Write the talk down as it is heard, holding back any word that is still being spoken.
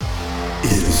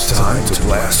It is time to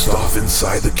blast off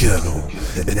inside the kennel.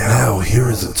 And now here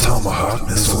is the Tomahawk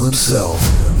Missile himself,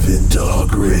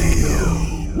 Vindog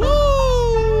Radio. Woo!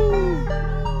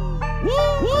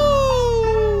 Woo! Woo!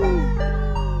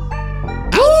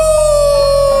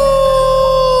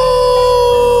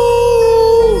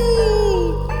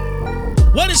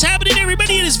 What is happening,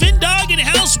 everybody? It is Vindog in the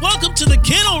house. Welcome to the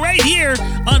kennel right here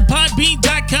on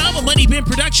Podbean.com, a Money Bin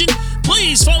production.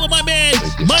 Please follow my man,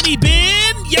 Money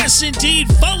Bin. Yes,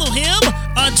 indeed. Follow him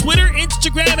on Twitter,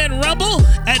 Instagram, and Rumble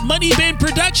at Money Bin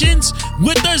Productions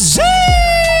with the Z.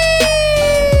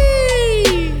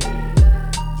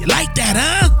 You like that,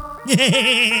 huh?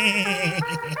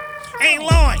 Hey,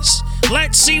 Lois,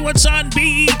 let's see what's on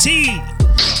BET.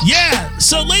 Yeah,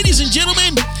 so ladies and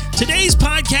gentlemen, today's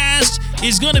podcast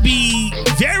is going to be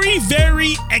very,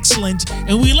 very excellent.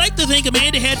 And we like to thank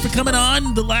Amanda Head for coming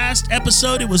on the last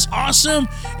episode. It was awesome.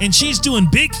 And she's doing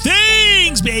big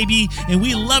things, baby. And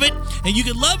we love it. And you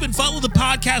can love and follow the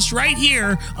podcast right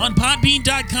here on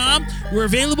Podbean.com. We're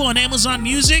available on Amazon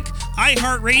Music,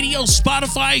 iHeartRadio,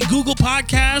 Spotify, Google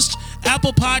Podcast,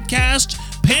 Apple Podcast,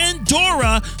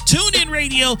 Pandora, TuneIn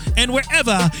Radio, and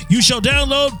wherever you shall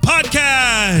download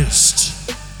podcasts.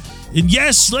 And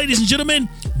yes, ladies and gentlemen,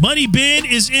 Money Bin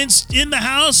is in the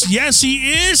house. Yes,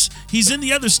 he is. He's in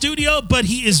the other studio, but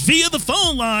he is via the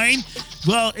phone line.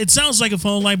 Well, it sounds like a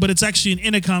phone line, but it's actually an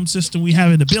intercom system we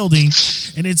have in the building,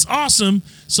 and it's awesome.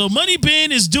 So Money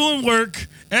Bin is doing work,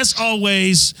 as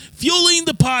always, fueling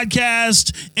the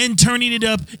podcast and turning it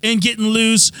up and getting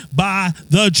loose by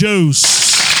the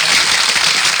juice.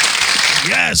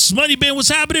 Yes, Money Bin, what's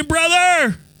happening,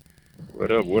 brother?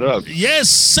 What up, what up? Yes,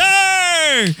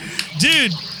 sir!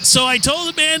 Dude, so I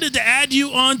told Amanda to add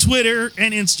you on Twitter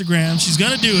and Instagram. She's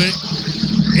going to do it.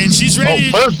 And she's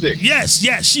ready. Oh, perfect. Yes,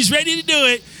 she's ready to do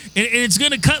it. And it's going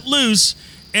to cut loose.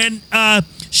 And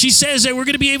she says that we're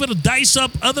going to be able to dice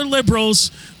up other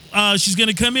liberals. She's going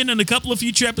to come in a couple of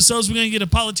future episodes. We're going to get a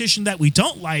politician that we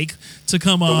don't like to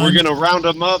come on. But we're going to round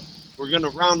them up. We're going to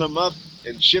round them up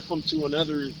and ship them to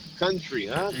another country,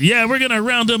 huh? Yeah, we're going to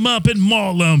round them up and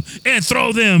maul them and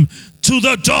throw them to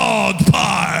the dog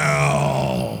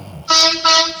pile.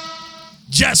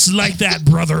 Just like that,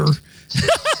 brother.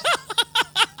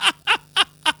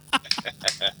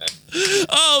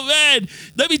 Oh, man.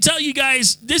 Let me tell you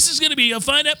guys, this is going to be a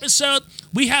fun episode.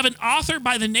 We have an author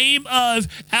by the name of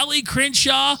Allie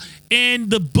Crenshaw, and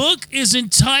the book is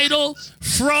entitled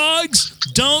Frogs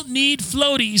Don't Need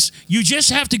Floaties. You just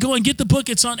have to go and get the book.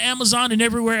 It's on Amazon and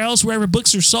everywhere else, wherever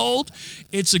books are sold.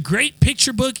 It's a great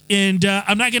picture book, and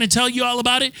I'm not going to tell you all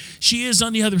about it. She is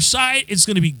on the other side. It's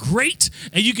going to be great,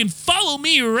 and you can follow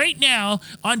me right now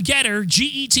on Getter,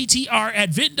 Gettr,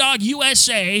 at Vindog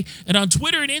USA, and on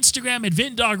Twitter and Instagram at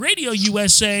Vindog Radio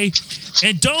USA.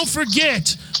 And don't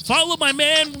forget, follow my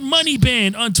man Money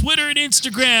Bin on Twitter and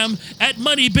Instagram at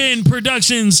Money Bin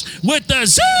Productions with the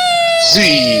Z.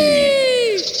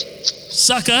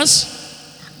 Suck us.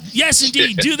 Yes,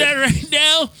 indeed. Do that right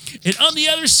now. And on the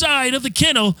other side of the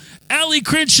kennel, Allie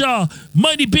Crenshaw,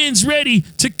 Money Bin's ready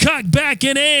to cock back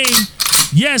and aim.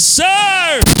 Yes,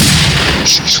 sir.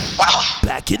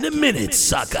 Back in a minute,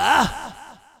 sucker.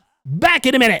 Back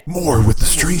in a minute. More with the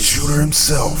street shooter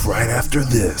himself right after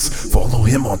this. Follow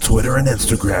him on Twitter and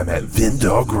Instagram at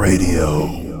Vindog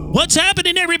Radio. What's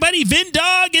happening, everybody?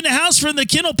 Vindog in the house from the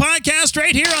Kennel Podcast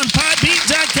right here on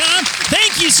Podbean.com.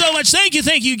 Thank you so much. Thank you.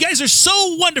 You guys are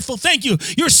so wonderful. Thank you.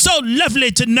 You're so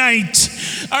lovely tonight.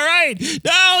 All right.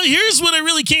 Now, here's what I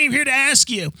really came here to ask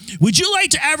you. Would you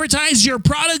like to advertise your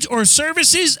product or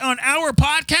services on our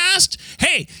podcast?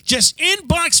 Hey, just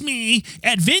inbox me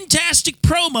at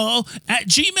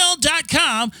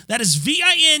vintasticpromo@gmail.com. That is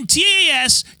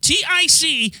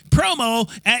VINTASTIC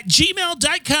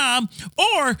promo@gmail.com.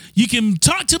 Or you can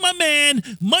talk to my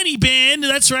man, Money Bin.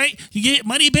 That's right. You get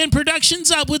Money Bin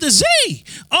Productions up with a Z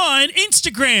on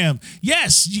Instagram.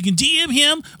 Yes, you can DM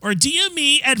him or DM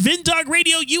me at Vindog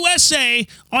Radio USA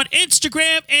on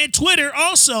Instagram and Twitter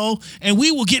also. And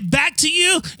we will get back to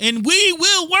you and we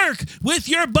will work with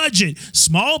your budget.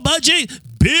 Small budget,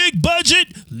 big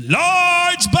budget,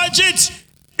 large budgets,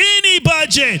 any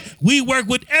budget. We work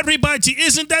with everybody.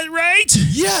 Isn't that right?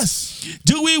 Yes.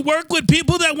 Do we work with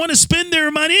people that want to spend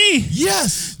their money?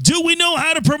 Yes. Do we know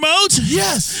how to promote?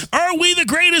 Yes. Are we the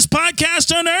greatest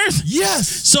podcast on earth? Yes.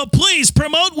 So please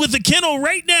promote with the kennel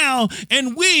right now,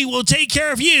 and we will take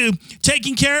care of you,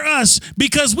 taking care of us,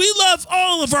 because we love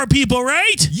all of our people,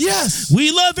 right? Yes.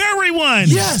 We love everyone.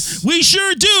 Yes. We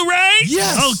sure do, right?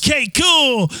 Yes. Okay,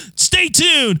 cool. Stay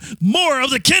tuned. More of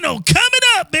the kennel coming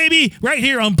up, baby, right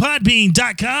here on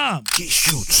podbean.com. He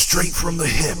shoots straight from the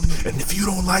hip, and if you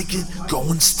don't like it, go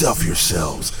and stuff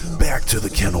yourselves. Back to the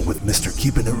kennel with Mr.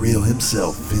 Keeping It Real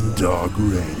himself, Vindog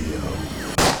Radio.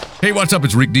 Hey, what's up?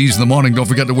 It's Rick Dees in the morning. Don't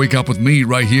forget to wake up with me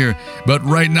right here. But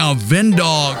right now,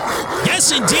 Vindog.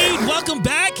 Yes, indeed. Welcome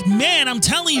back. Man, I'm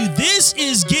telling you, this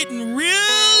is getting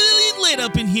really lit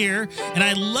up in here, and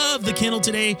I love the kennel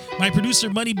today. My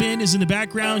producer, Money Bin, is in the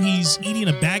background. He's eating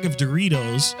a bag of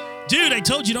Doritos. Dude, I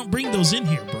told you don't bring those in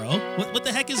here, bro. What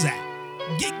the heck is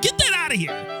that? Get that out of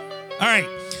here. All right.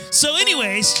 So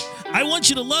anyways, I want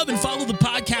you to love and follow the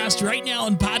podcast right now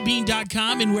on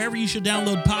podbean.com and wherever you should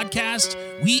download podcasts.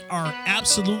 We are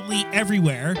absolutely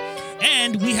everywhere.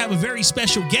 And we have a very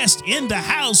special guest in the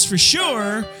house for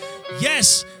sure.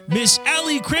 Yes, Miss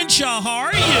Allie Crenshaw. How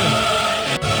are you?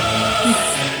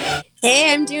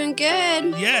 Hey, I'm doing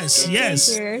good. Yes, Good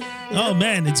yes. to be here. Oh,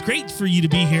 man, it's great for you to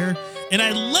be here. And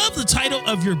I love the title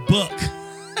of your book.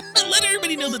 Let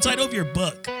everybody know the title of your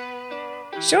book.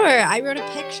 Sure. I wrote a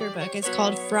picture book. It's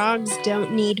called Frogs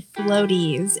Don't Need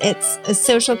Floaties. It's a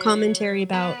social commentary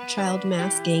about child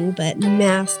masking, but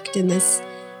masked in this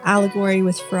allegory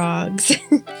with frogs.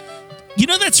 You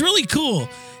know, that's really cool.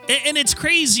 And it's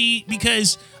crazy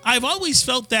because I've always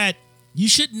felt that you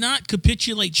should not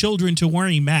capitulate children to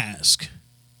wearing masks.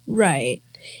 Right.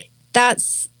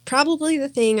 That's probably the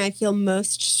thing I feel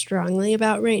most strongly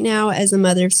about right now as a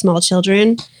mother of small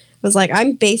children. Was like,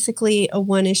 I'm basically a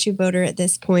one-issue voter at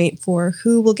this point for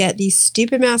who will get these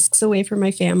stupid masks away from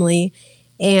my family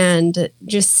and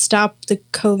just stop the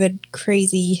COVID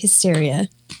crazy hysteria.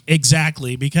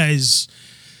 Exactly, because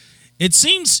it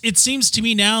seems to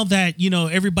me now that, you know,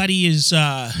 everybody is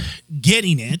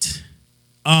getting it.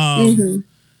 And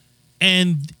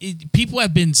people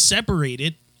have been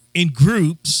separated in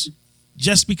groups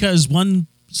just because one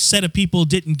set of people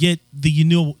didn't get the you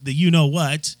know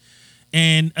what.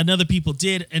 And another group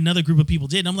of people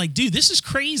did. And I'm like, dude, this is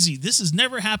crazy. This has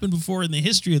never happened before in the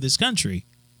history of this country.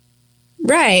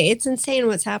 Right. It's insane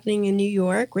what's happening in New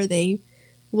York, where they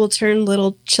will turn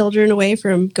little children away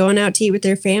from going out to eat with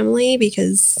their family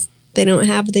because they don't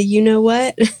have the you know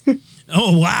what.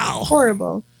 Oh, wow.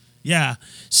 Horrible. Yeah.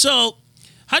 So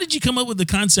how did you come up with the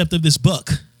concept of this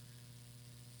book?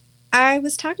 I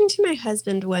was talking to my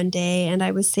husband one day, and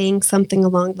I was saying something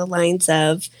along the lines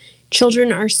of,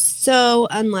 children are so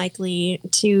unlikely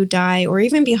to die or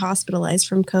even be hospitalized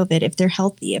from COVID if they're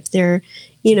healthy, if they're,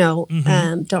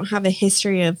 don't have a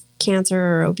history of cancer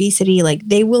or obesity. Like,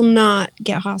 they will not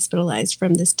get hospitalized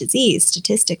from this disease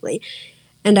statistically.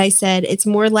 And I said, it's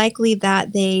more likely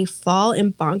that they fall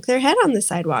and bonk their head on the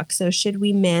sidewalk. So should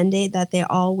we mandate that they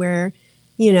all wear,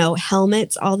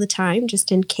 helmets all the time just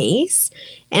in case?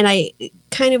 And I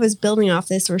kind of was building off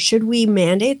this, or should we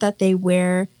mandate that they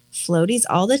wear floaties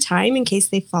all the time in case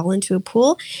they fall into a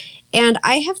pool? And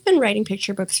I have been writing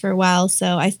picture books for a while,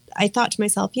 so I thought to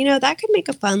myself, that could make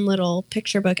a fun little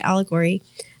picture book allegory.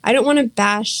 I don't want to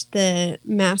bash the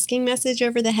masking message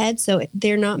over the head, so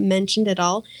they're not mentioned at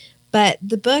all. But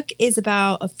the book is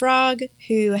about a frog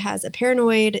who has a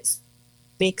paranoid,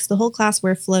 makes the whole class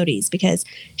wear floaties because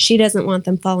she doesn't want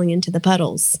them falling into the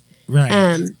puddles.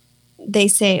 Right. They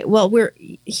say,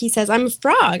 he says, I'm a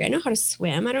frog. I know how to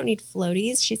swim. I don't need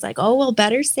floaties. She's like, oh, well,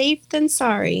 better safe than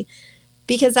sorry,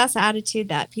 because that's the attitude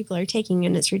that people are taking,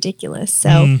 and it's ridiculous.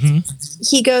 So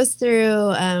he goes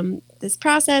through this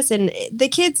process, and the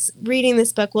kids reading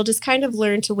this book will just kind of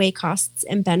learn to weigh costs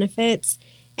and benefits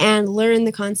and learn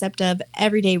the concept of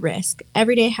everyday risk.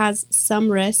 Every day has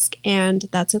some risk, and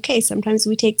that's okay. Sometimes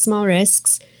we take small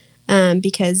risks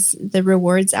because the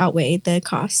rewards outweigh the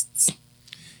costs.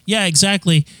 Yeah,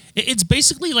 exactly. It's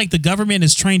basically like the government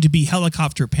is trying to be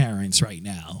helicopter parents right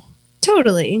now.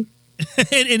 Totally.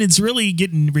 and it's really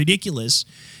getting ridiculous.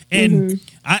 And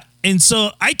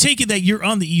so I take it that you're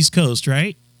on the East Coast,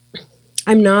 right?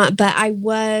 I'm not, but I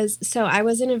was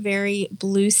in a very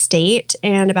blue state,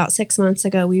 and about 6 months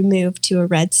ago we moved to a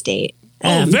red state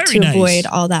to avoid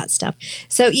all that stuff.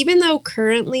 So even though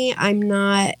currently I'm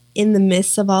not in the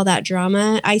midst of all that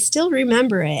drama, I still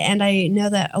remember it, and I know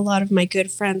that a lot of my good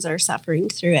friends are suffering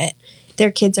through it. Their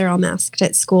kids are all masked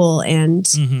at school and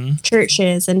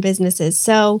churches and businesses,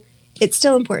 so it's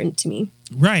still important to me.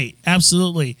 Right,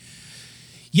 absolutely.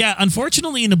 Yeah,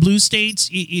 unfortunately, in the blue states,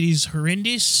 it is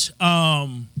horrendous.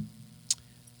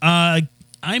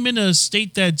 I'm in a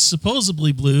state that's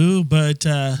supposedly blue, but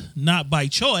not by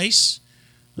choice.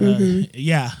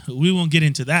 Yeah, we won't get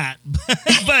into that.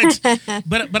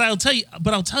 but I'll tell you.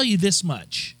 But I'll tell you this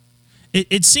much: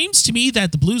 it seems to me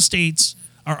that the blue states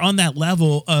are on that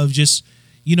level of just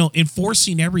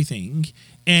enforcing everything.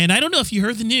 And I don't know if you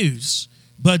heard the news,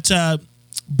 but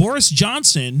Boris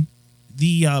Johnson,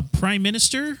 the Prime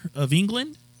Minister of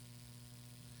England,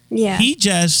 he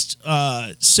just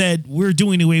said we're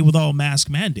doing away with all mask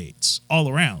mandates all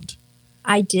around.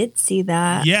 I did see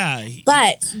that. Yeah.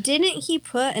 But didn't he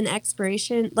put an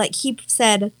expiration? Like he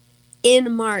said,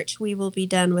 in March, we will be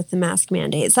done with the mask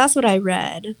mandates. That's what I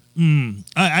read.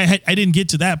 I didn't get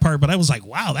to that part, but I was like,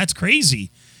 wow, that's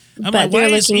crazy. But they're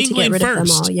looking to get rid of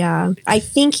them all. Yeah. I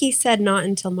think he said not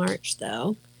until March,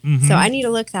 though. So I need to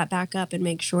look that back up and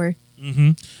make sure.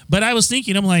 But I was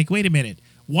thinking, I'm like, wait a minute.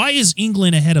 Why is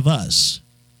England ahead of us?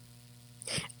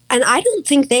 And I don't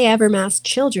think they ever mask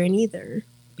children either.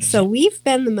 So we've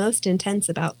been the most intense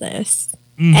about this.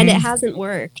 And it hasn't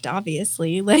worked,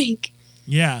 obviously. Like,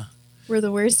 yeah, we're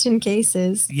the worst in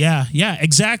cases. Yeah,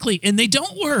 exactly. And they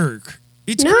don't work.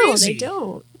 It's crazy. No, they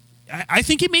don't. I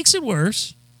think it makes it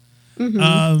worse.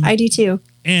 I do too.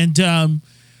 And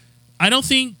I don't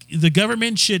think the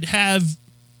government should have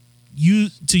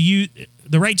the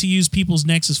right to use people's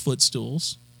Nexus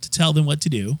footstools to tell them what to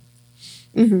do.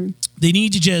 They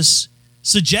need to just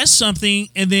suggest something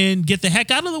and then get the heck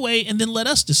out of the way and then let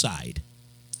us decide.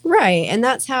 Right. And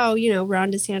that's how,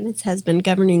 Ron DeSantis has been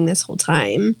governing this whole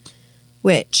time,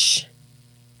 which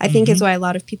I think is why a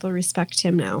lot of people respect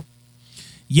him now.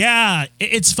 Yeah.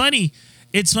 It's funny.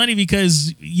 It's funny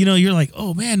because, you're like,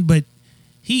 oh man, but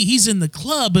he's in the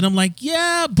club. And I'm like,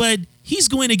 yeah, but he's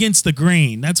going against the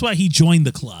grain. That's why he joined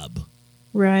the club.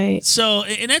 Right. So,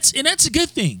 and that's a good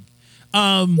thing.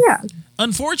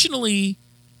 Unfortunately,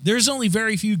 there's only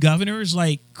very few governors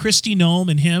like Kristi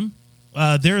Noem and him.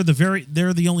 They're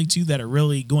the only two that are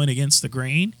really going against the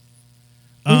grain.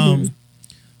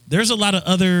 There's a lot of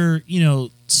other,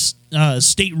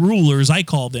 state rulers, I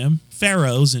call them,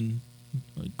 pharaohs and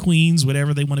queens,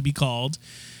 whatever they want to be called.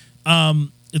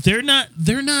 They're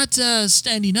not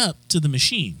standing up to the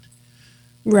machine.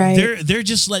 Right. They're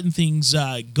just letting things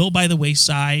go by the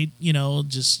wayside.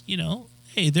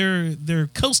 Hey, they're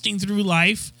coasting through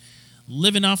life,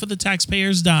 living off of the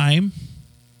taxpayers' dime,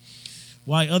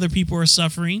 while other people are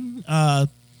suffering.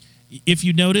 If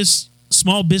you notice,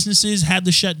 small businesses had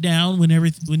to shut down when the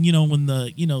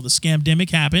scamdemic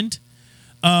happened.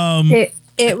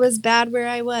 It was bad where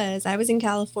I was. I was in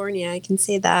California. I can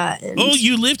say that. And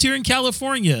you lived here in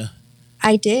California.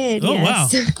 I did. Oh,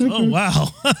 yes. Wow. Oh, wow.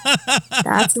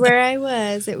 That's where I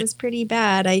was. It was pretty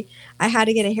bad. I had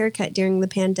to get a haircut during the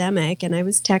pandemic, and I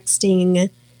was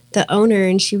texting the owner,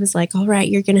 and she was like, all right,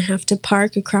 you're going to have to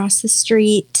park across the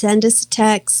street, send us a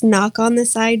text, knock on the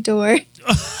side door.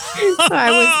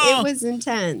 It was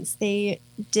intense. They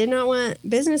did not want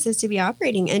businesses to be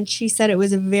operating, and she said it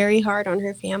was very hard on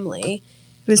her family.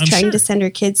 Who was trying to send her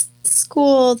kids to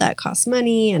school. That cost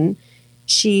money, and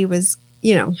she was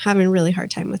having a really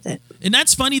hard time with it. And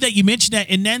that's funny that you mentioned that.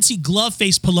 And Nancy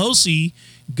Gloveface Pelosi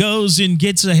goes and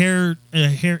gets her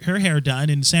hair done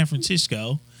in San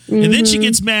Francisco. And then she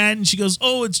gets mad and she goes,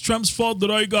 oh, it's Trump's fault that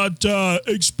I got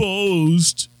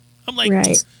exposed. I'm like,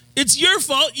 It's your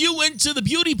fault. You went to the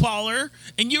beauty parlor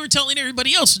and you were telling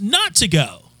everybody else not to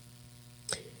go.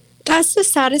 That's the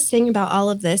saddest thing about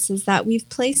all of this is that we've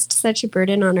placed such a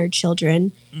burden on our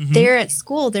children. They're at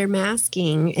school, they're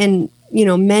masking. And,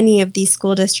 many of these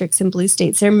school districts in blue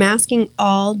states, they're masking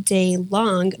all day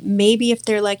long. Maybe if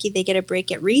they're lucky, they get a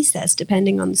break at recess,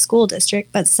 depending on the school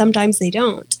district, but sometimes they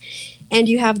don't. And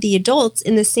you have the adults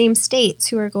in the same states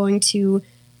who are going to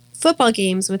football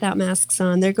games without masks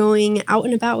on. They're going out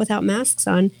and about without masks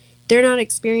on. They're not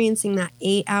experiencing that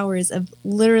 8 hours of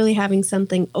literally having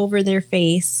something over their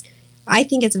face. I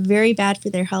think it's very bad for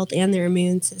their health and their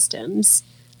immune systems.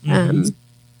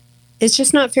 It's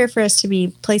just not fair for us to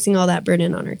be placing all that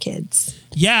burden on our kids.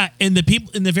 Yeah, and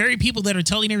the very people that are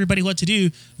telling everybody what to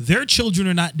do, their children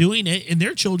are not doing it, and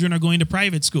their children are going to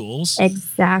private schools.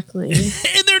 Exactly.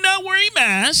 And they're not wearing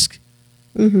masks.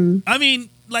 I mean,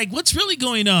 like, what's really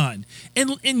going on?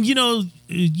 And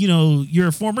you're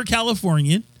a former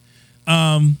Californian.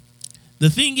 The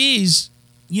thing is,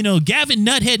 Gavin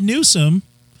Nuthead Newsom,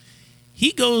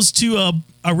 he goes to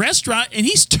a restaurant and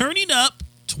he's turning up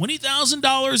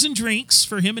 $20,000 in drinks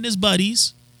for him and his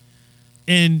buddies,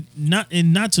 and not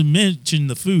to mention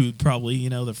the food, probably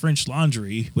the French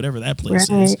Laundry, whatever that place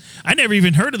is. I never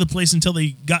even heard of the place until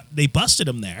they busted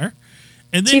him there,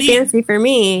 And then Too fancy for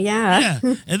me, yeah.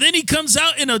 And then he comes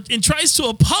out and tries to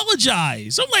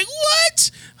apologize. I'm like,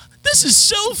 what? This is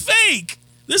so fake.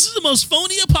 This is the most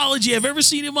phony apology I've ever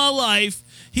seen in my life.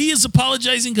 He is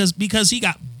apologizing because he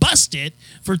got busted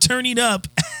for turning up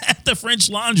at the French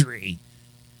Laundry.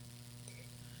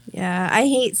 Yeah, I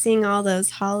hate seeing all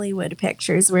those Hollywood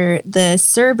pictures where the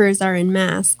servers are in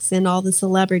masks and all the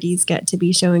celebrities get to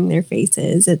be showing their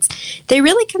faces. They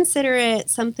really consider it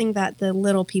something that the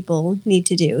little people need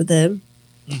to do. The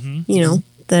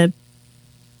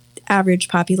average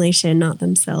population, not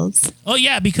themselves. Oh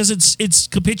yeah, because it's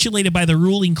capitulated by the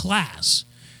ruling class.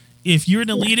 If you're an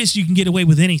elitist, you can get away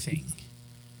with anything.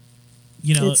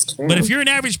 You know, but if you're an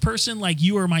average person like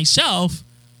you or myself,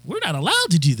 we're not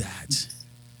allowed to do that.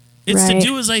 It's the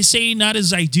do as I say, not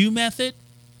as I do method.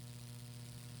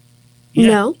 Yeah,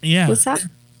 no. Yeah. What's that?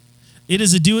 It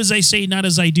is a do as I say, not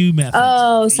as I do method.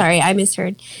 Oh, sorry. I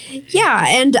misheard. Yeah.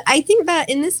 And I think that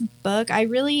in this book, I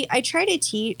try to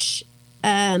teach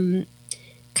kind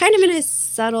of in a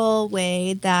subtle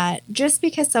way that just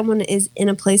because someone is in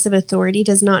a place of authority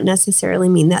does not necessarily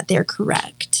mean that they're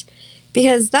correct.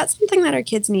 Because that's something that our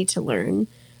kids need to learn.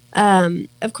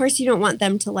 Of course, you don't want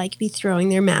them to be throwing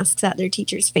their masks at their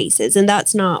teachers' faces, and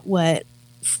that's not what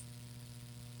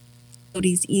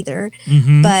Floaties either.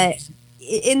 Mm-hmm. But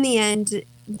in the end,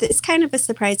 it's kind of a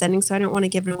surprise ending, so I don't want to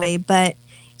give it away. But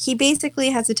he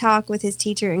basically has a talk with his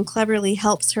teacher and cleverly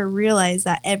helps her realize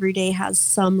that every day has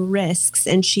some risks,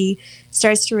 and she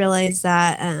starts to realize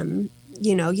that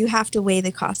you have to weigh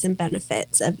the costs and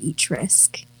benefits of each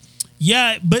risk.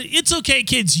 Yeah, but it's okay,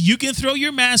 kids. You can throw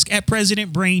your mask at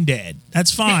President Brain Dead.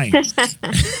 That's fine.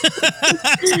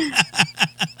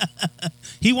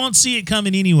 He won't see it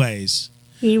coming anyways.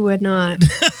 He would not.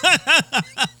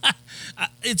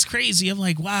 It's crazy. I'm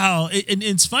like, wow. And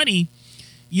it's funny.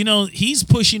 He's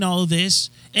pushing all of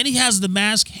this, and he has the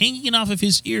mask hanging off of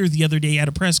his ear the other day at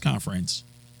a press conference.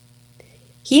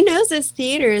 He knows his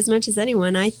theater as much as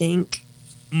anyone, I think.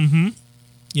 Mm-hmm.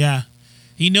 Yeah.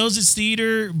 He knows it's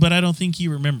theater, but I don't think he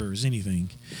remembers anything.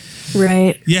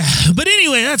 Right. Yeah. But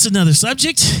anyway, that's another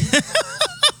subject.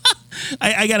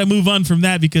 I got to move on from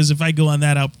that because if I go on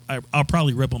that, I'll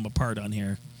probably rip him apart on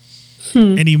here.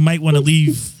 And he might want to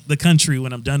leave the country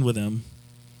when I'm done with him.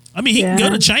 I mean, he can go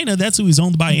to China. That's who he's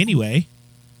owned by anyway.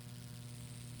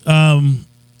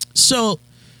 So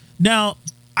now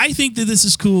I think that this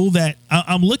is cool that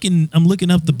I'm looking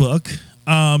up the book.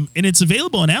 And it's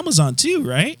available on Amazon too,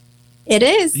 right? It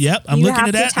is. Yep, I'm looking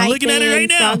at that. I'm looking at it right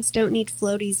now. Frogs Don't Need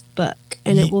Floaties book,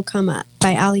 and it will come up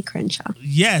by Allie Crenshaw.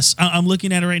 Yes, I'm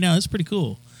looking at it right now. It's pretty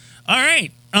cool. All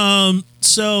right.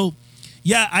 So,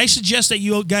 yeah, I suggest that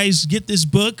you guys get this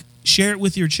book, share it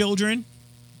with your children,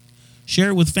 share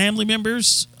it with family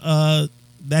members that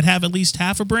have at least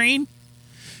half a brain.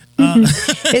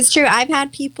 It's true. I've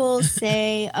had people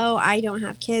say, "Oh, I don't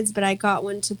have kids, but I got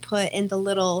one to put in the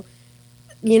little."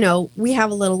 We have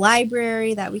a little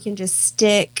library that we can just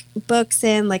stick books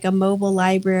in, like a mobile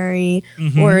library,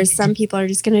 or some people are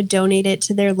just going to donate it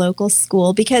to their local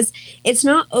school because it's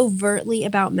not overtly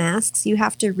about masks. You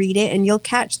have to read it and you'll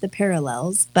catch the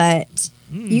parallels, but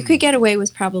you could get away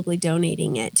with probably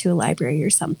donating it to a library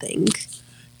or something.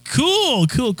 Cool.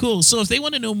 So if they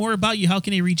want to know more about you, how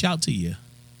can they reach out to you?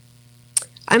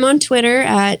 I'm on Twitter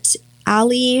at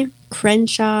Allie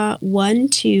Crenshaw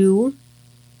 12.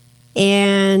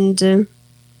 And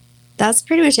that's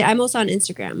pretty much it. I'm also on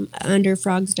Instagram under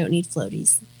Frogs Don't Need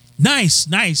Floaties. Nice.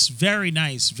 Very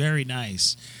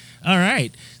nice. All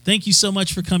right. Thank you so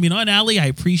much for coming on, Allie. I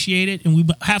appreciate it. And we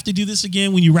have to do this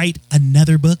again when you write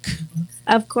another book.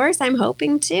 Of course, I'm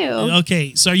hoping to.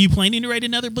 Okay. So are you planning to write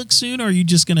another book soon, or are you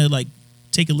just going to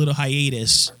take a little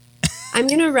hiatus? I'm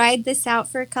going to ride this out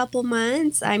for a couple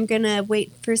months. I'm going to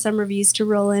wait for some reviews to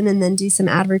roll in and then do some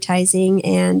advertising.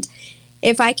 And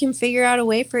if I can figure out a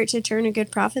way for it to turn a good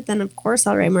profit, then of course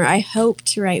I'll write more. I hope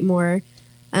to write more.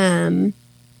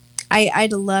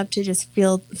 I'd love to just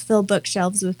fill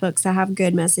bookshelves with books that have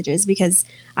good messages because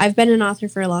I've been an author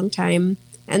for a long time,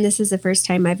 and this is the first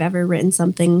time I've ever written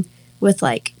something with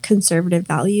conservative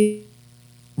value.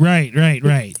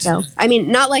 Right. So, I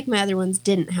mean, not like my other ones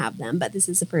didn't have them, but this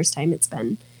is the first time it's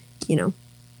been,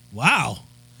 Wow.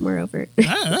 more overt.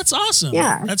 That's awesome.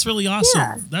 Yeah. That's really awesome.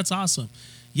 Yeah. That's awesome.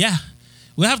 Yeah.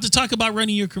 We'll have to talk about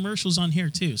running your commercials on here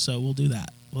too. So we'll do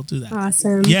that.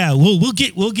 Awesome. Yeah, we'll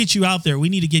get you out there. We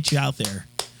need to get you out there.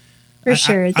 For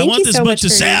sure. I want this so book much to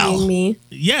for sell. having me.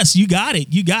 Yes, you got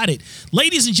it.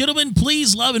 Ladies and gentlemen,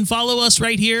 please love and follow us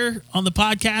right here on the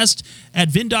podcast at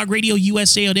Vindog Radio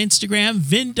USA on Instagram,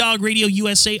 Vindog Radio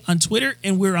USA on Twitter,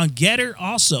 and we're on Getter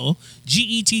also,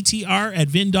 GETTR at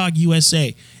Vindog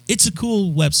USA. It's a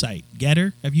cool website.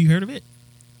 Getter. Have you heard of it?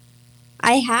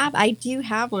 I do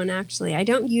have one, actually. I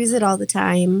don't use it all the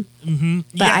time,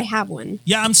 but I have one.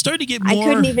 Yeah, I'm starting to get more. I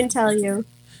couldn't even tell you.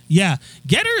 Yeah.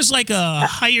 Getter is like a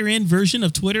higher end version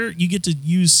of Twitter. You get to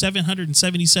use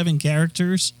 777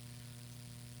 characters.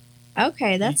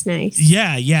 Okay, that's nice.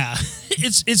 Yeah.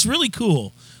 It's really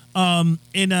cool.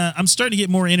 And I'm starting to get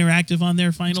more interactive on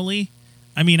there finally.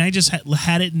 I mean, I just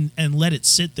had it and let it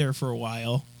sit there for a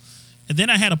while. And then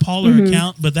I had a Parler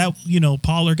account, but that,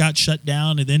 Parler got shut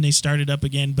down and then they started up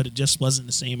again, but it just wasn't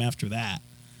the same after that.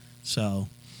 So.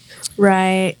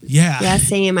 Right. Yeah. Yeah,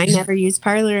 same. I never use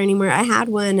Parler anymore. I had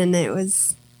one and it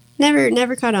was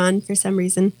never caught on for some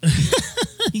reason.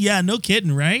 Yeah, no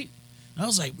kidding, right? I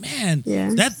was like, man,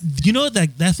 yeah.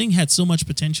 that thing had so much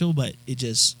potential, but it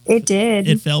did.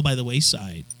 It fell by the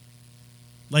wayside.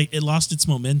 Like it lost its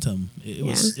momentum. It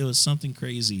was something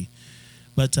crazy.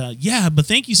 But but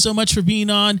thank you so much for being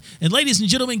on. And ladies and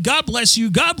gentlemen, God bless you.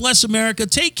 God bless America.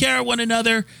 Take care of one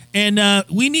another. And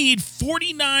we need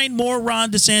 49 more Ron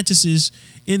DeSantis's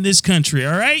in this country.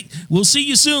 All right. We'll see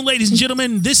you soon, ladies and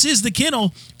gentlemen. This is The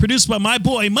Kennel, produced by my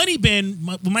boy Money Ben,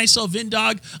 myself, Vin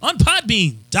Dog, on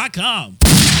Podbean.com.